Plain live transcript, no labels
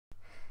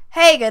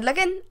Hey good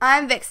looking,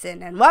 I'm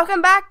Vixen, and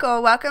welcome back, or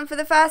welcome for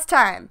the first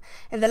time.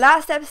 In the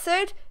last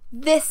episode,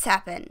 this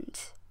happened.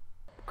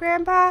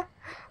 Grandpa?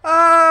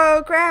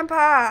 Oh,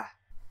 Grandpa!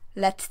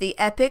 Let the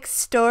epic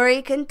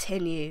story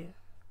continue.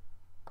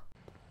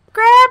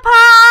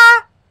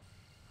 Grandpa!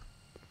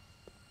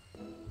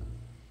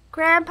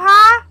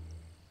 Grandpa?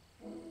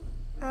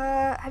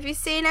 Have you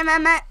seen him,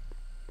 Emmett?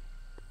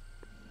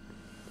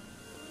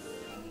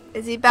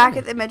 Is he back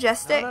at the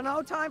Majestic?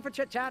 No time for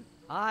chit-chat.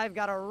 I've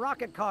got a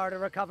rocket car to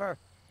recover.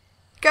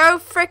 Go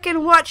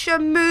frickin' watch your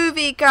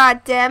movie,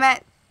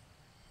 goddammit!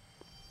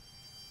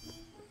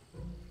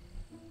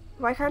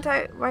 Why can't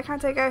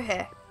I go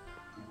here?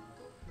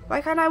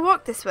 Why can't I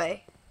walk this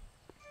way?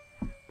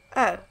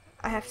 Oh,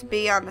 I have to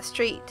be on the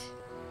street.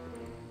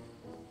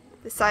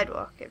 The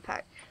sidewalk, in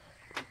fact.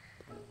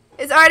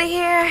 It's already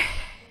here!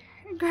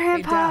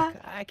 Grandpa! Hey,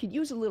 Doc, I could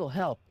use a little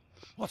help.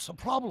 What's the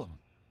problem?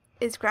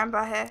 Is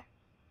Grandpa here?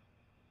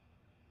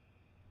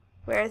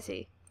 Where is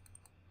he?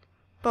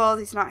 Balls,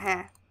 he's not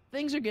here.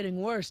 Things are getting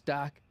worse,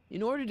 Doc.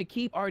 In order to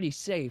keep Artie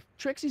safe,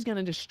 Trixie's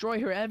gonna destroy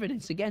her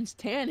evidence against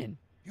Tannen.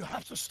 You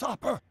have to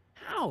stop her.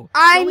 How?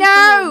 I The only thing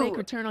that know! would make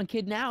her turn on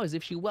Kid now is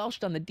if she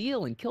welched on the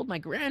deal and killed my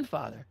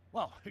grandfather.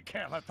 Well, you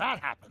can't let that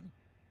happen.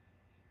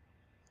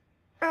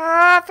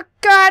 Ah, for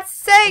God's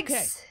sakes!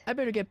 Okay, I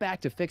better get back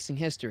to fixing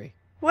history.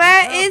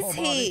 Where Be is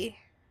careful, he?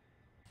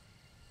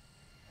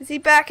 Is he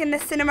back in the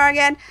cinema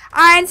again?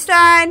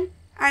 Einstein!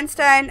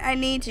 Einstein, I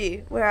need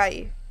you. Where are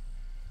you?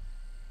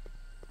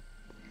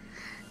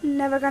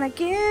 Never gonna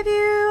give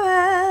you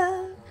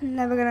up.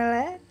 Never gonna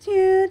let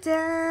you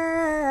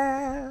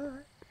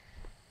down.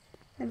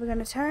 Never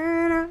gonna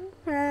turn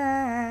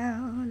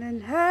around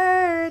and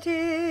hurt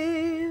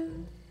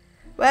you.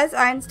 Where's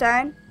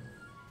Einstein?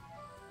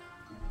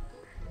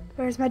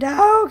 Where's my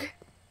dog?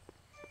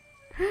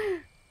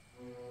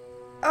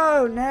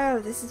 Oh no,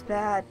 this is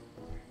bad.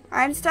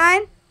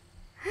 Einstein?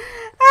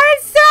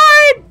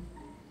 Einstein!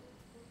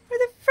 Where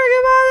the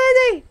friggin' ball is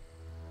he?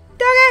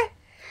 Doggy!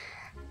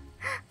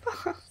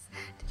 Balls.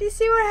 Did you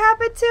see what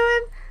happened to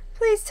him?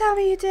 Please tell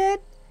me you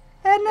did.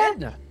 Edna?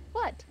 Edna,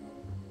 what?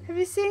 Have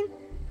you seen?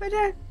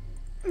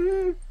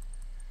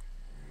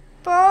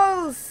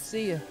 Balls!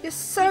 See ya. You're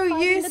so You're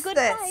fighting a good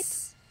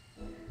useless.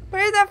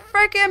 Where the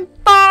frickin'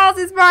 balls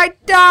is my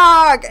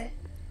dog?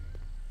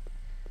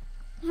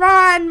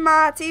 Run,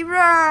 Marty,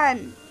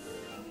 run!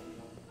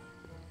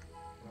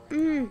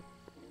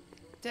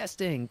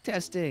 Testing.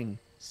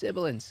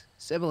 Sibilance.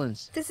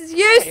 This is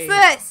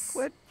useless!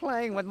 Quit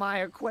playing with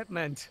my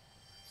equipment.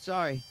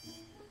 Sorry.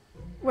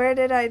 Where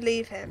did I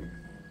leave him?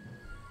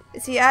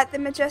 Is he at the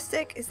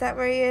Majestic? Is that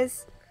where he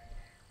is?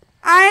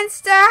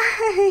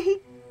 Einstein!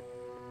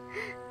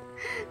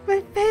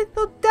 My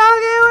faithful doggy,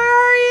 where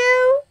are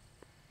you?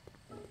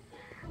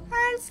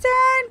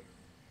 Einstein!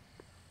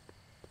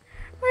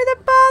 Where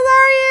the balls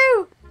are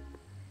you?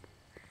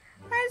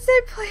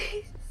 Einstein,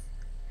 please.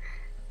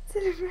 It's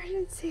an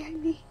emergency, I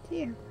need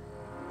you.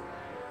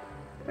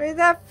 Where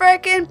the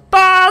frickin'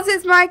 balls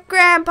is my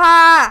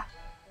grandpa?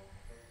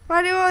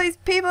 Why do all these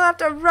people have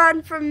to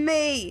run from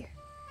me?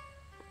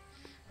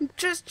 I'm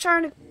just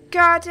trying to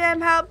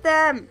goddamn help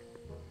them.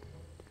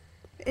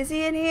 Is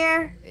he in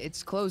here?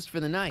 It's closed for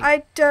the night.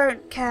 I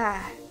don't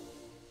care.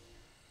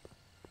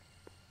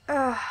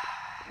 Ugh,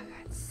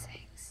 God's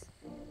sakes.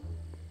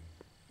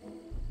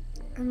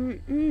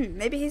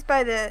 Maybe he's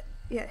by the...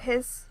 Yeah,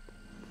 his...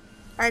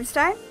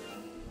 Einstein?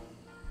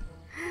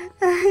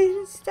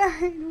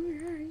 Einstein,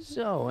 where are you?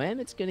 So,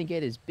 Emmett's gonna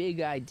get his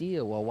big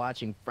idea while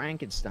watching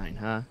Frankenstein,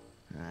 huh?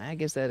 I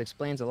guess that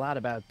explains a lot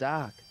about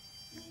Doc.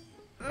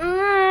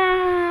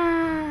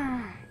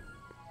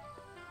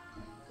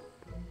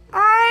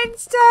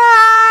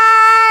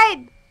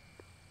 Einstein!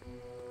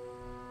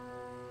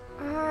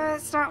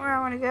 That's not where I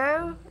want to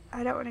go.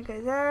 I don't want to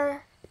go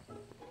there.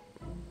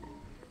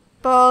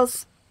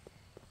 Balls.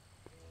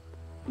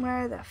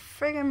 Where the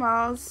friggin'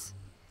 balls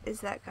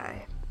is that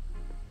guy?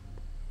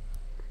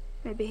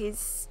 Maybe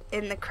he's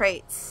in the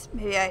crates.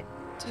 Maybe I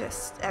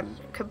just am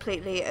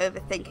completely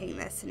overthinking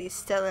this and he's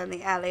still in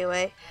the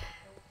alleyway.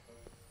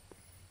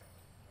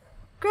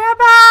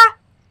 Grandpa!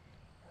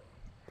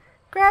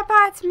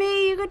 Grandpa, it's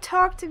me. You could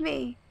talk to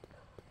me.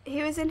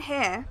 He was in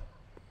here.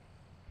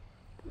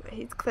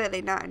 He's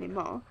clearly not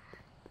anymore.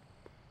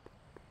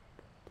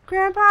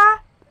 Grandpa?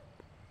 Are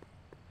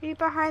you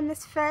behind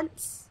this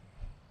fence?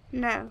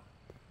 No.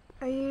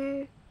 Are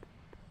you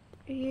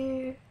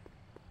here?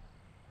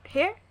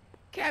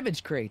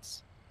 Cabbage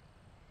crates.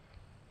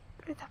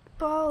 Where the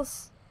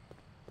balls?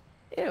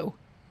 Ew.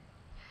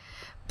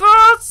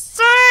 Balls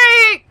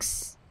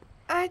sakes!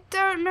 I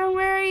don't know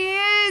where he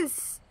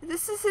is.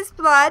 This is his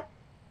blood.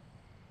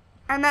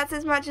 And that's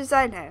as much as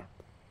I know.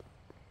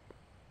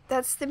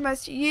 That's the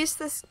most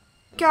useless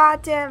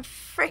goddamn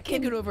I can't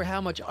frickin'... get over how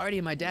much Artie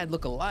and my dad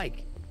look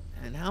alike,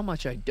 and how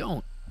much I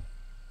don't.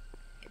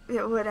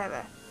 Yeah,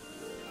 whatever.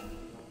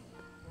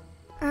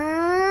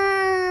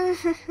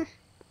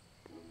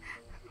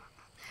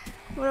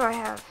 What do I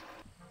have?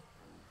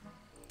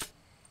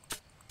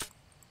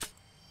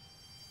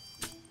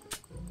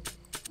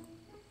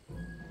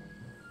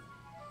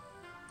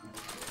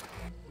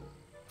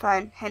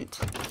 Fine, hint.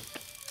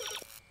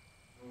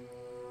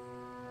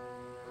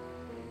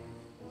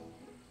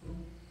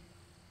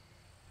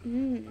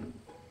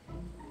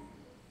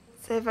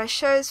 So if I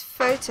show his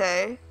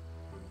photo,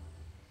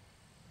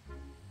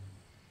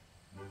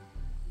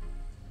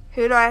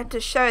 who do I have to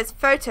show his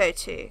photo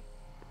to?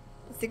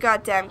 That's the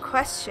goddamn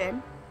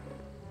question.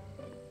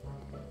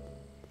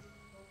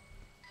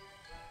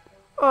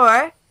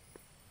 Or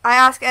I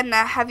ask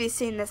Edna, have you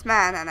seen this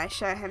man? And I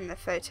show him the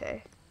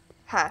photo.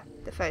 Her,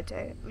 the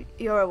photo.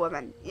 You're a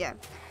woman, yeah.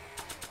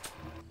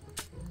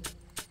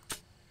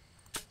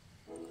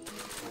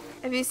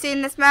 Have you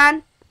seen this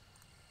man?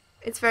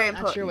 It's very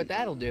important. Not sure what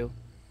that'll do.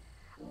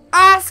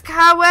 Ask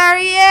her where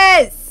he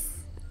is!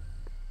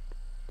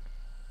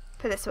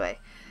 Put this away.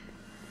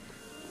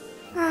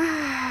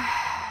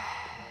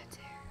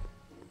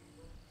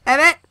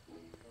 Emmett?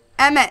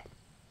 Emmett!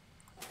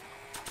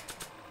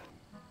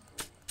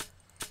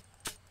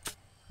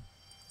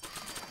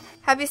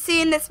 Have you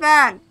seen this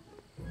man?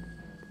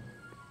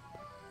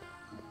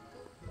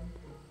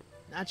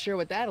 Not sure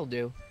what that'll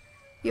do.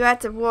 You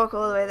had to walk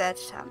all the way there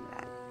to tell me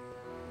that.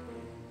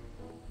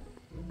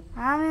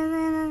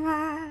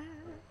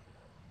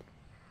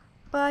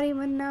 Body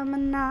would know me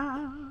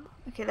now.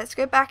 Okay, let's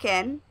go back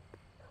in.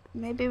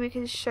 Maybe we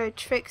can show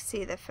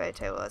Trixie the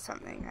photo or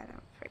something. I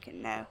don't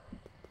freaking know.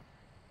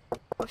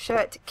 We'll show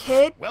it to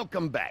Kid.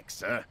 Welcome back,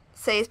 sir.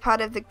 Say he's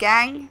part of the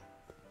gang.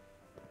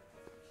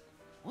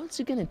 What's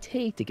it gonna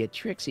take to get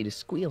Trixie to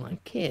squeal on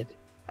Kid?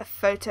 A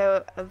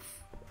photo of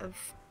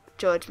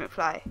George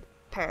McFly,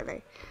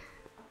 apparently.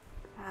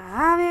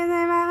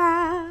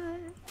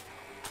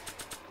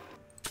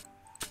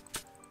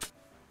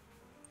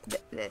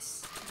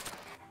 This.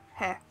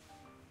 Here.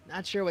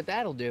 Not sure what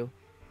that'll do.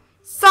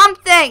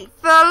 Something!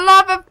 For the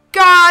love of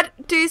God,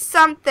 do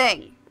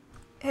something!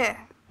 Here.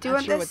 Do you Not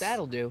want sure this? what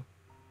that'll do.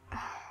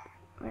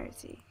 Where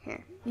is he?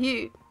 Here.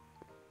 You.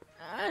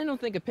 I don't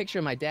think a picture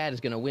of my dad is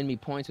gonna win me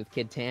points with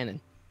Kid Tannen.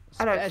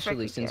 I don't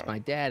Especially freaking since care. my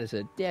dad is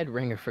a dead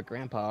ringer for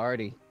Grandpa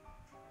Artie.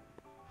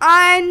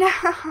 I know!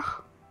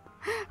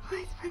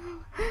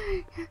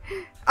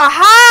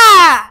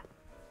 Aha!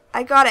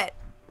 I got it.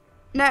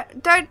 No,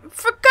 don't.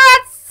 For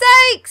God's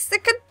sakes! The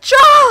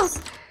controls!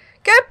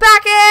 Go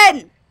back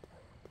in!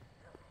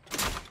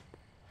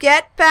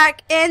 Get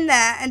back in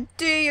there and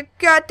do your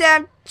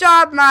goddamn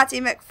job, Marty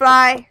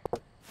McFly.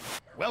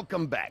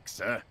 Welcome back,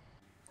 sir.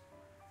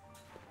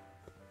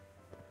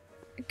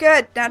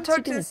 Good. Now What's talk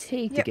it to gonna this.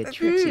 take Yep, to get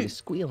Trixie to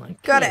squeal on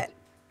Kid? Got it.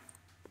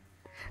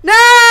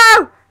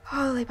 No!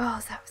 Holy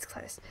balls, that was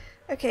close.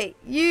 Okay,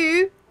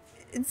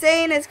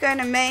 Zane is going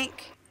to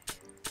make...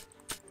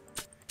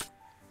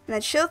 And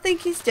then she'll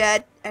think he's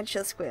dead, and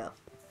she'll squeal.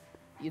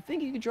 You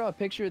think you could draw a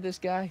picture of this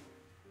guy?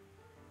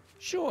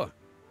 Sure.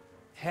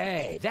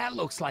 Hey, that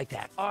looks like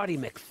that Artie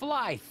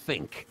McFly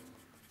think.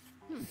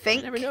 I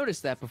Think? never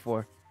noticed that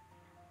before.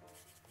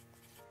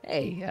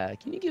 Hey,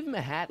 can you give him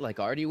a hat like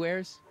Artie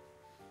wears?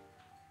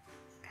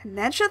 And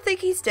then she'll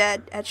think he's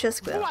dead, and she'll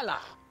squeal. Voila!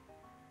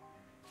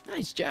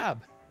 Nice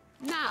job.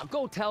 Now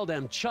go tell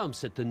them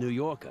chumps at the New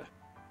Yorker.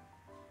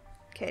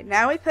 Okay,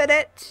 now we put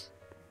it...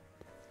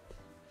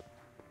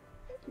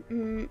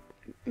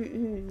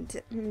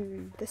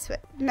 this way.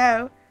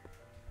 No.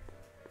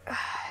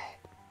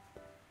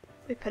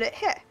 We put it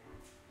here.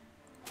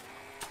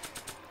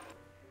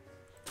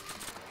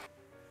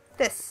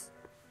 This.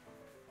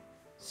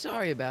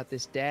 Sorry about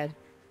this, Dad.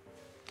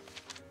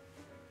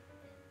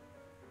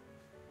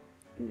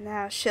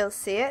 Now she'll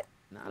see it.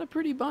 Not a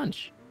pretty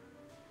bunch.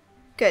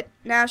 Good.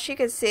 Now she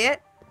can see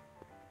it.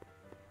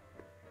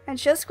 And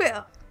she'll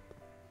squeal.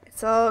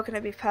 It's all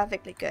gonna be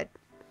perfectly good.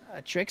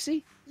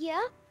 Trixie?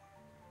 Yeah?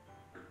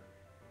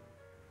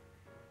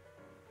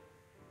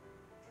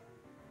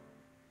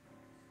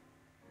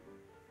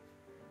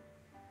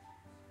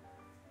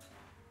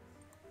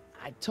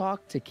 I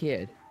talked to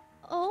Kid.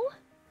 Oh?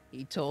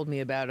 He told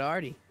me about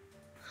Artie.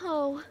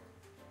 Oh.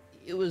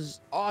 It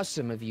was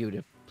awesome of you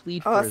to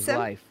plead for his Awesome?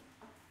 life.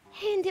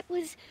 And it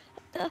was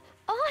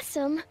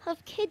awesome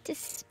of Kid to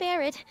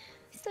spare it.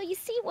 So you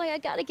see why I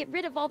gotta get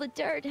rid of all the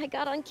dirt I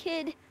got on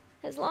Kid.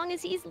 As long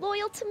as he's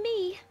loyal to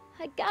me,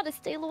 I gotta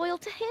stay loyal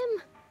to him.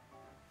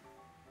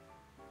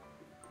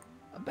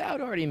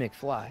 About Artie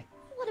McFly.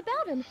 What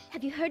about him?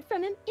 Have you heard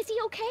from him? Is he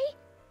okay?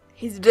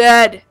 He's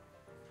dead.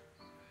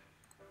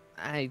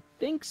 I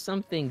think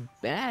something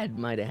bad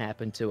might have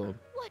happened to him.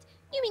 What?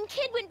 You mean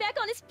Kid went back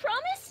on his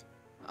promise?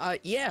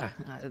 Yeah,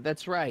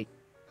 that's right.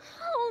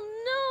 Oh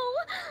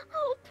no!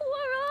 Oh, poor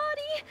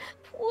Artie!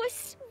 Poor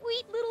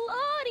sweet little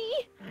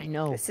Artie! I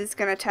know. This is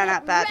gonna turn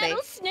out That badly.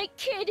 rattlesnake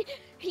Kid!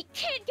 He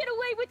can't get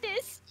away with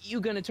this! You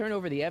gonna turn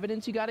over the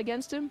evidence you got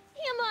against him?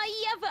 Am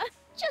I ever?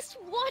 Just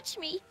watch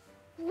me!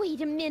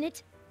 Wait a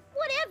minute.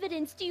 What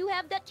evidence do you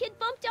have that Kid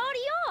bumped Artie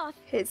off?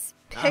 His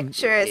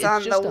picture is it's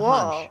on the just a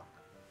wall. hunch.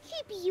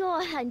 Keep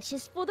your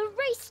hunches for the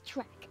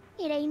racetrack.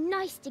 It ain't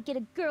nice to get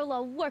a girl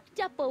all worked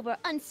up over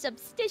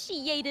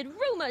unsubstantiated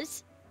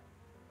rumors.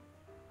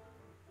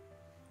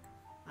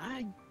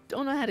 I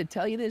don't know how to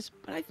tell you this,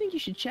 but I think you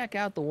should check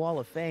out the Wall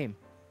of Fame.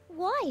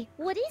 Why?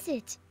 What is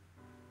it?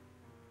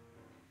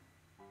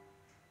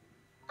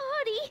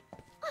 Audie!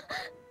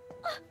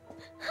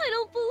 I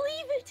don't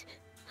believe it!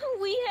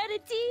 We had a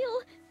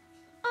deal!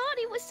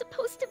 Audie was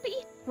supposed to be...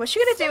 What's she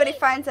gonna do when he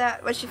finds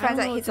out? When she finds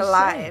don't out know he's what to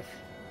alive?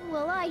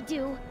 Well, I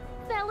do.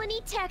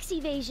 Felony tax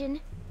evasion.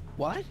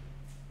 What?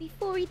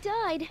 Before he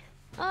died,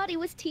 Audie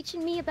was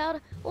teaching me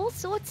about all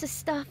sorts of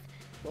stuff.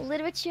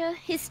 Literature,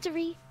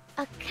 history,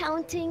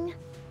 accounting.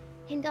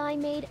 And I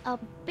made a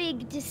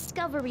big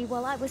discovery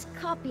while I was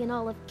copying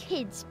all of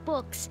Kid's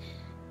books.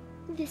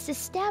 This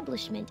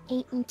establishment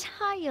ain't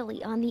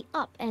entirely on the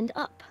up and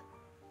up.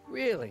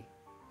 Really?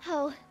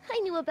 Oh, I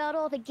knew about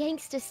all the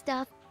gangster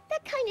stuff.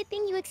 That kind of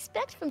thing you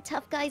expect from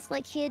tough guys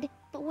like Kid.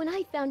 But when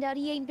I found out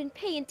he ain't been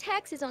paying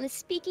taxes on his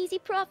speakeasy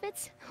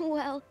profits,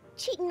 well,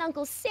 cheating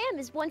Uncle Sam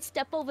is one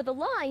step over the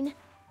line.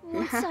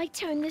 Once I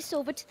turn this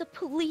over to the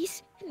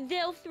police,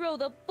 they'll throw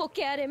the book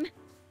at him.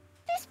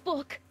 This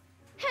book!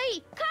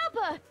 Hey,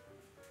 copper!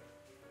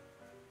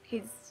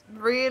 He's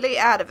really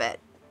out of it.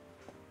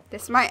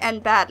 This might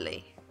end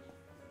badly.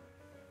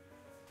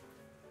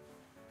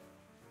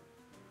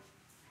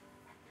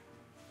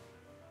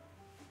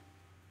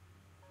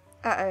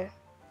 Uh-oh.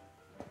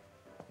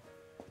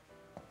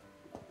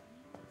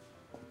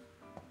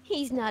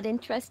 He's not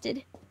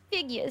interested.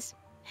 Figures.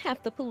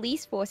 Half the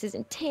police force is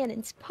in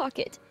Tannen's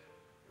pocket.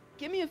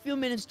 Give me a few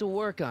minutes to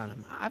work on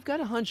him. I've got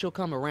a hunch he'll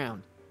come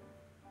around.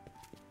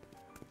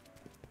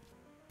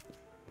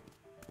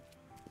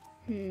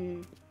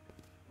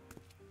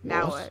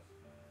 Now Boss? what?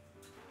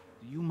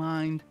 Do you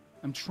mind?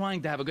 I'm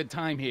trying to have a good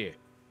time here.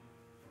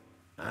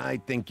 I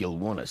think you'll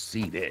want to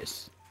see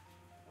this.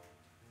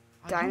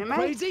 Are Dynamite? you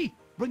crazy?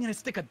 Bringing a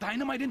stick of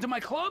dynamite into my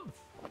club?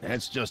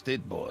 That's just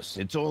it, boss.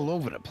 It's all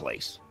over the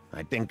place.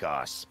 I think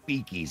our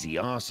speakeasy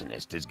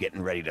arsonist is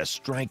getting ready to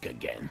strike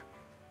again.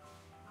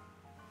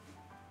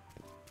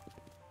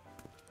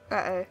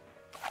 Uh-oh.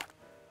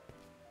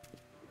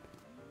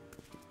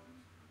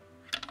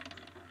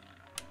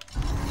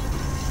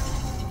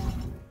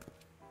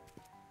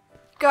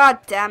 God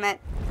damn it.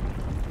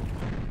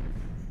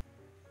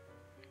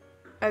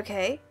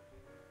 Okay.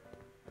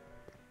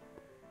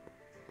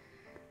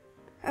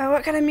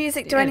 What kind of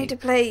music do I need to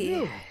play?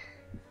 Phew.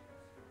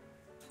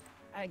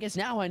 I guess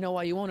now I know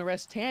why you won't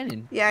arrest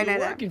Tannen. Yeah, I know You're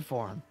that. working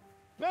for him.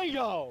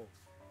 Bingo!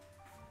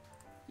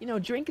 You know,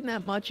 drinking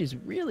that much is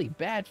really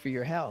bad for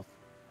your health.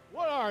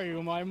 What are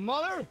you, my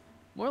mother?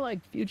 More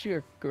like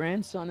future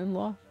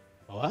grandson-in-law.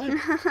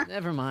 What?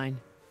 Never mind.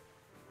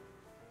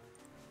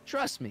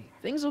 Trust me,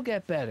 things will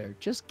get better.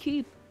 Just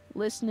keep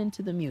listening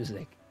to the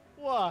music.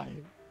 Why?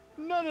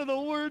 None of the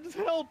words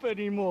help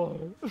anymore.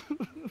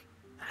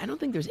 I don't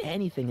think there's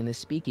anything in this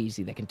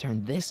speakeasy that can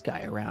turn this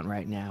guy around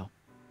right now.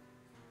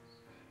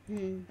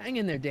 Hang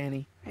in there,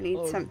 Danny. I need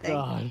Oh, something.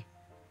 God.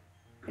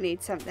 I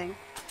need something.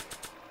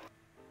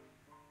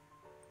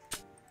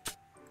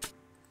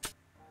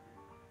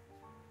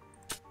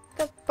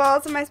 The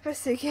balls am I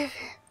supposed to give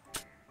him?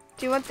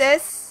 Do you want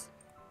this?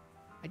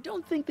 I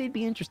don't think they'd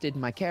be interested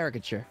in my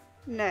caricature.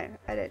 No,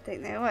 I don't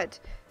think they would.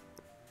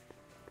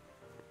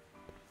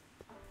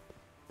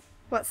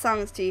 What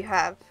songs do you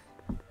have?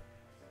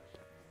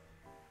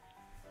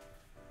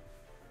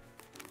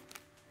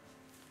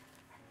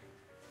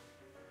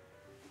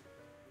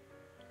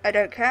 I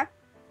don't care.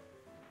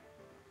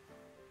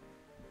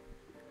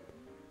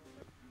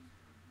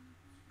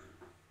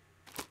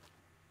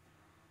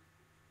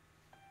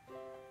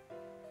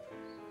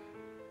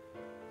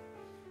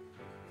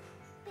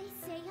 They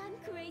say I'm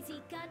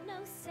crazy, got no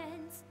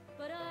sense,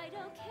 but I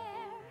don't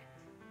care.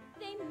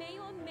 They may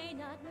or may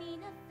not mean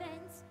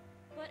offense,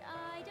 but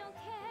I don't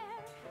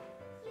care.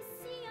 You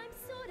see, I'm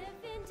sort of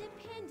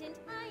independent.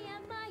 I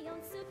am my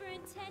own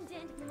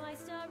superintendent. My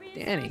star is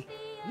Danny.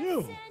 the You.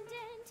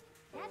 ascendant.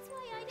 That's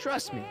why I don't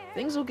Trust me, care.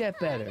 things will get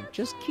better.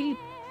 Just keep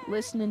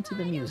listening to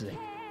the music.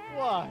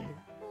 Why?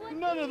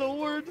 None of the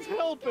words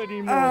help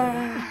anymore.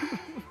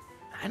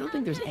 I don't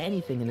think there's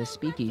anything in this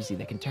speakeasy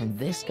that can turn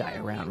this guy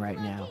around right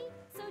now.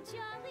 So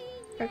jolly,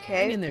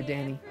 Hang in Okay. there,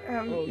 Danny.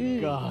 Oh,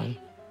 God.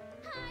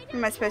 What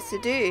am I supposed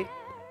to do? I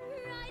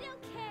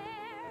don't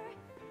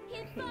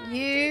care. If I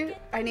You,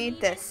 get I need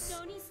the this.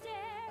 stony stare.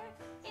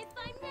 If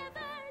I'm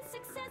never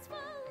successful,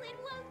 it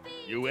won't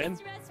be You in?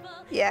 stressful,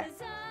 Yeah.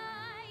 'cause I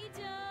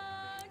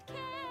don't care.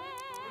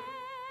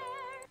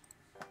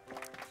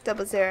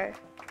 00.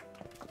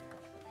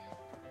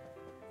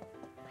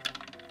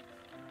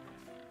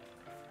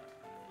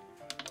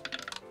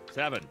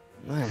 Seven.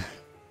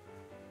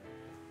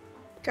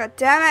 God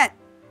damn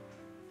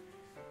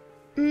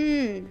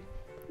it!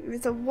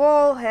 There's a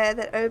wall here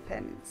that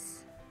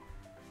opens.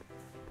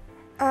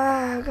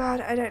 Oh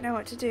god, I don't know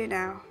what to do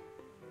now.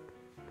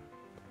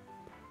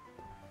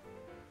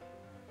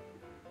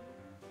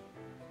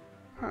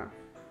 Huh.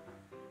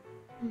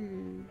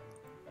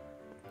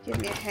 Give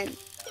me a hint.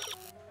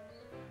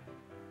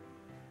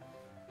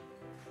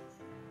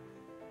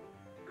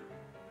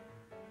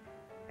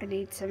 I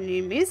need some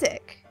new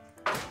music.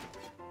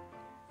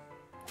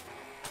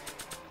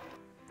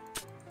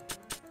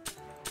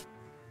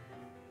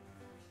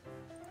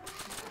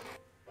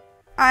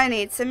 I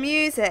need some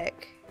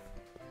music.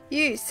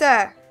 You,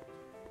 sir.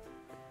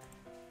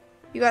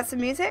 You got some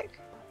music?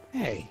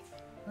 Hey,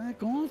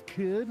 back off,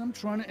 kid. I'm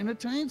trying to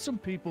entertain some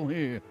people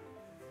here.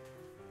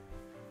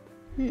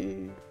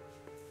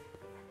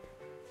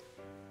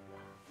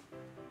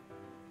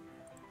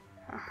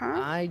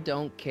 I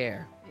don't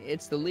care.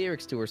 It's the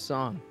lyrics to her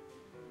song.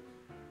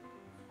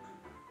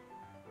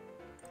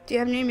 Do you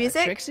have new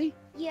music? Trixie?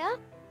 Yeah?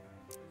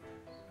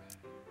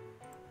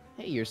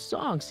 Hey, your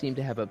songs seem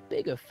to have a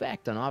big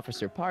effect on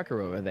Officer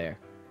Parker over there.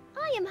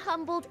 I am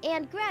humbled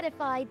and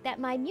gratified that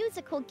my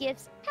musical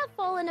gifts have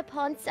fallen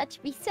upon such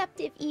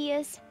receptive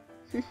ears.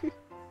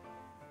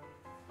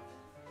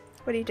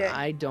 What are you doing?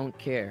 I don't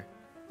care.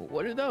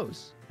 What are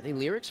those? Are they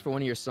lyrics for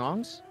one of your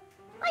songs?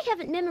 I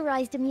haven't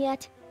memorized them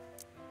yet.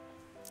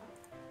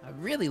 I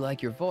really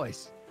like your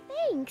voice.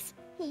 Thanks.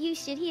 You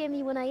should hear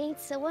me when I ain't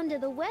so under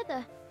the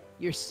weather.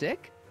 You're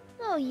sick?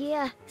 Oh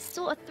yeah,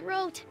 sore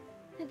throat.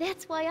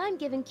 That's why I'm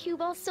giving Cue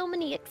Ball so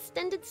many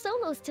extended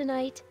solos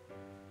tonight.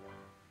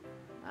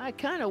 I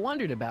kind of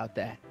wondered about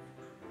that.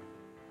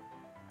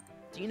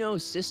 Do you know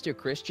Sister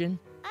Christian?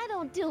 I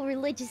don't do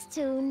religious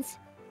tunes.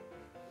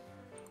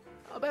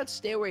 How about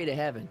Stairway to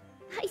Heaven?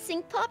 I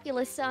sing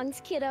popular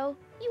songs, kiddo.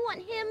 You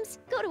want hymns?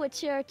 Go to a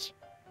church.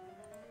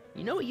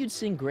 You know what you'd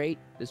sing great?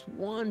 This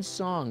one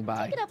song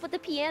by... Pick it up with the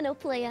piano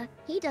player.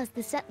 He does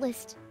the set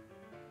list.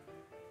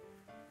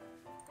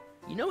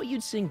 You know what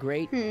you'd sing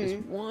great?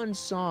 This one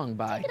song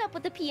by... Pick it up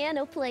with the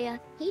piano player.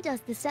 He does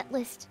the set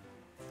list.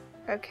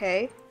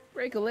 Okay.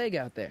 Break a leg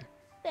out there.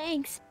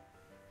 Thanks.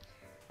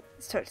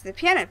 Let's talk to the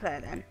piano player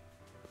then.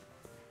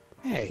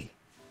 Hey,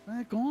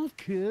 back off,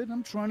 kid.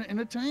 I'm trying to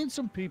entertain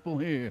some people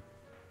here.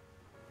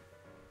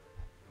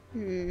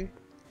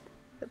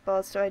 What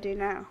balls do I do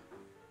now?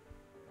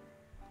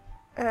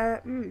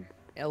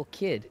 El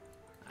Kid.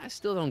 I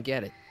still don't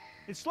get it.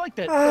 It's like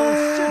that old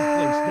Sid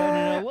place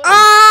down in LA.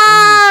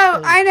 Oh,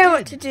 Only I know spelled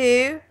what to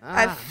do.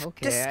 I've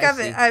okay, I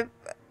discovered.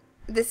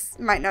 see. This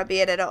might not be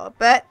it at all,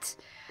 but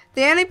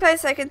the only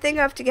place I can think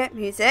of to get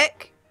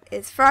music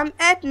is from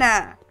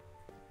Edna.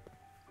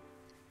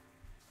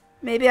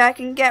 Maybe I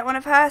can get one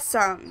of her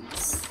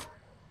songs.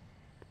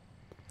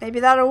 Maybe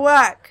that'll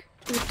work.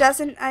 If it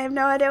doesn't, I have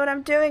no idea what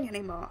I'm doing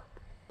anymore.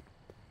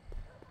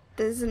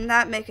 Doesn't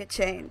that make a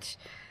change?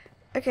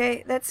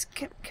 Okay,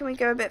 can we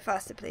go a bit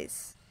faster,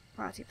 please?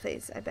 Marty,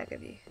 please, I beg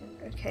of you.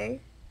 Okay.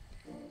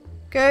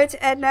 Go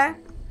to Edna.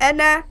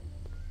 Edna!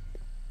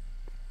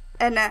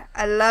 Edna,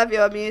 I love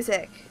your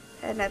music.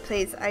 Edna,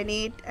 please, I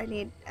need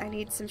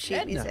some sheet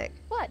Edna. music.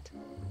 What?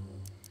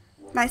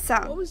 My What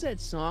song. was that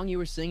song you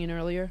were singing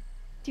earlier?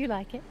 Do you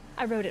like it?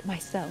 I wrote it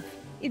myself.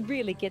 It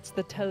really gets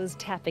the toes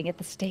tapping at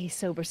the Stay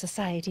Sober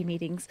Society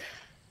meetings.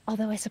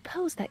 Although I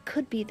suppose that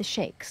could be the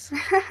Shakes.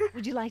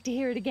 Would you like to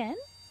hear it again?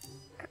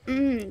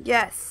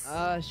 Yes.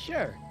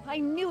 Sure. I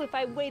knew if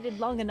I waited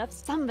long enough,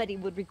 somebody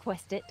would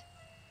request it.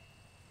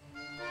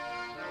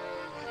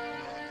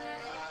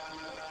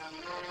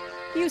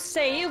 You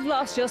say you've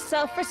lost your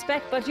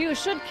self-respect, but you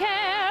should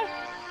care.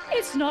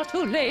 It's not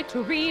too late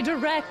to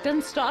redirect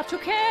and start to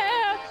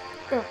care.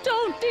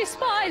 Don't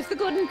despise the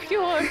good and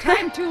pure.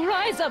 Time to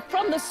rise up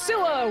from the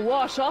sewer.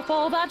 Wash off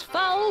all that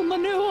foul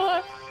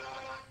manure.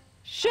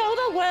 Show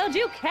the world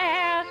you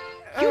care.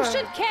 You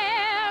should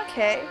care.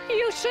 Okay.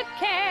 You should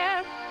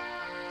care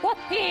what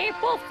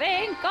people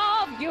think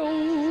of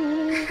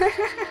you.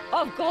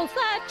 Of goals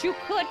that you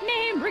could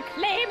name,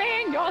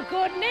 reclaiming your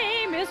good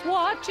name is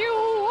what you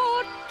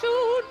ought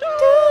to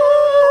do.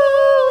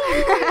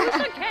 You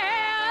should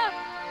care.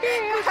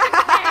 You should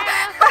care.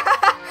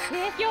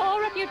 If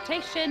your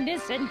reputation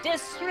is in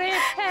disrepair,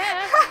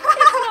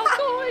 it's not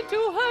going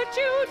to hurt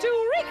you to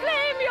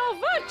reclaim your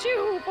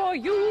virtue, for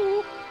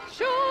you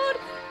should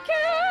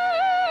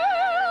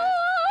care.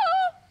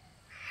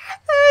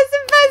 That was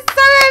the best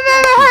song I've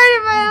ever heard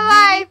in my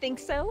You life. think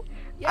so?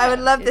 I would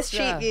love the it's,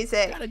 sheet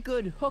music. Got a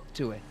good hook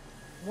to it.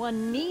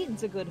 One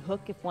needs a good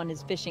hook if one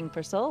is fishing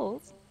for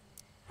souls.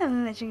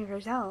 I'm wishing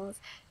for souls.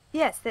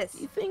 Yes, this.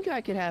 You think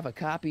I could have a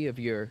copy of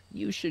your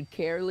You Should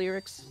Care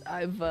lyrics?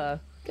 I've,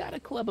 got a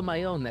club of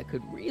my own that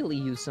could really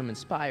use some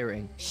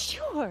inspiring.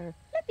 Sure.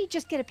 Let me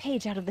just get a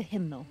page out of the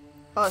hymnal.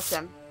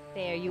 Awesome.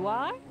 There you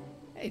are.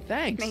 Hey,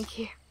 thanks. Thank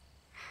you.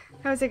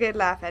 That was a good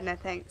laugh, Edna.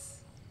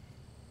 Thanks.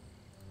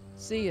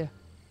 See ya.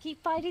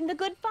 Keep fighting the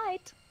good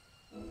fight.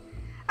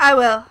 I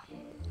will.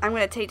 I'm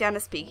going to take down a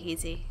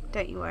speakeasy.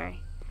 Don't you worry.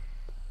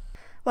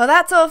 Well,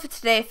 that's all for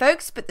today,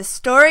 folks, but the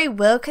story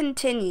will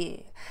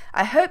continue.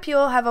 I hope you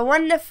all have a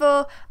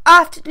wonderful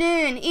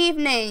afternoon,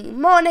 evening,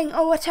 morning,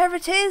 or whatever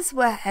it is,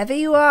 wherever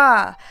you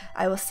are.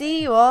 I will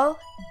see you all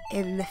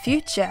in the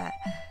future.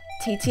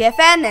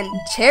 TTFN and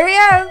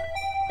cheerio!